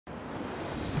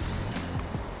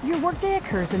Your workday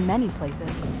occurs in many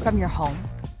places, from your home,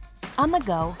 on the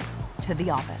go, to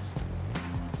the office.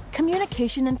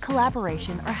 Communication and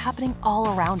collaboration are happening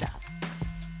all around us.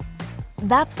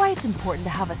 That's why it's important to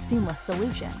have a seamless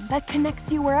solution that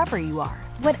connects you wherever you are,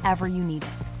 whenever you need it.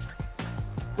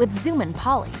 With Zoom and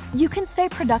Poly, you can stay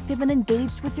productive and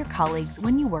engaged with your colleagues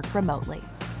when you work remotely.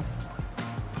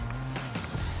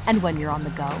 And when you're on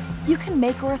the go, you can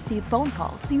make or receive phone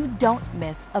calls so you don't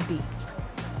miss a beat.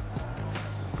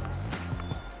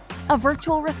 A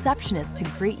virtual receptionist to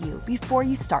greet you before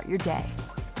you start your day.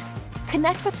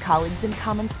 Connect with colleagues in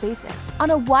common spaces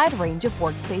on a wide range of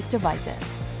workspace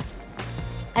devices.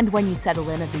 And when you settle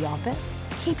in at the office,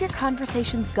 keep your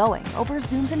conversations going over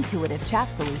Zoom's intuitive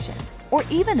chat solution, or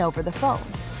even over the phone,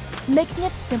 making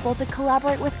it simple to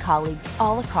collaborate with colleagues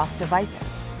all across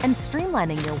devices and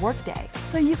streamlining your workday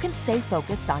so you can stay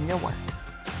focused on your work.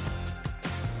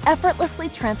 Effortlessly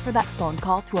transfer that phone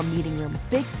call to a meeting room's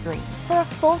big screen for a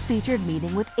full-featured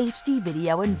meeting with HD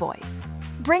video and voice.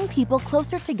 Bring people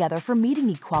closer together for meeting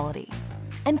equality,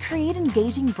 and create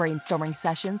engaging brainstorming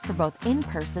sessions for both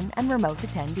in-person and remote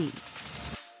attendees.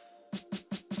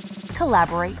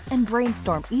 Collaborate and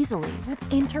brainstorm easily with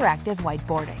interactive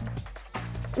whiteboarding.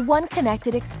 One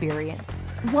connected experience,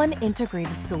 one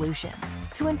integrated solution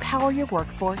to empower your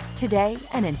workforce today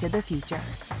and into the future.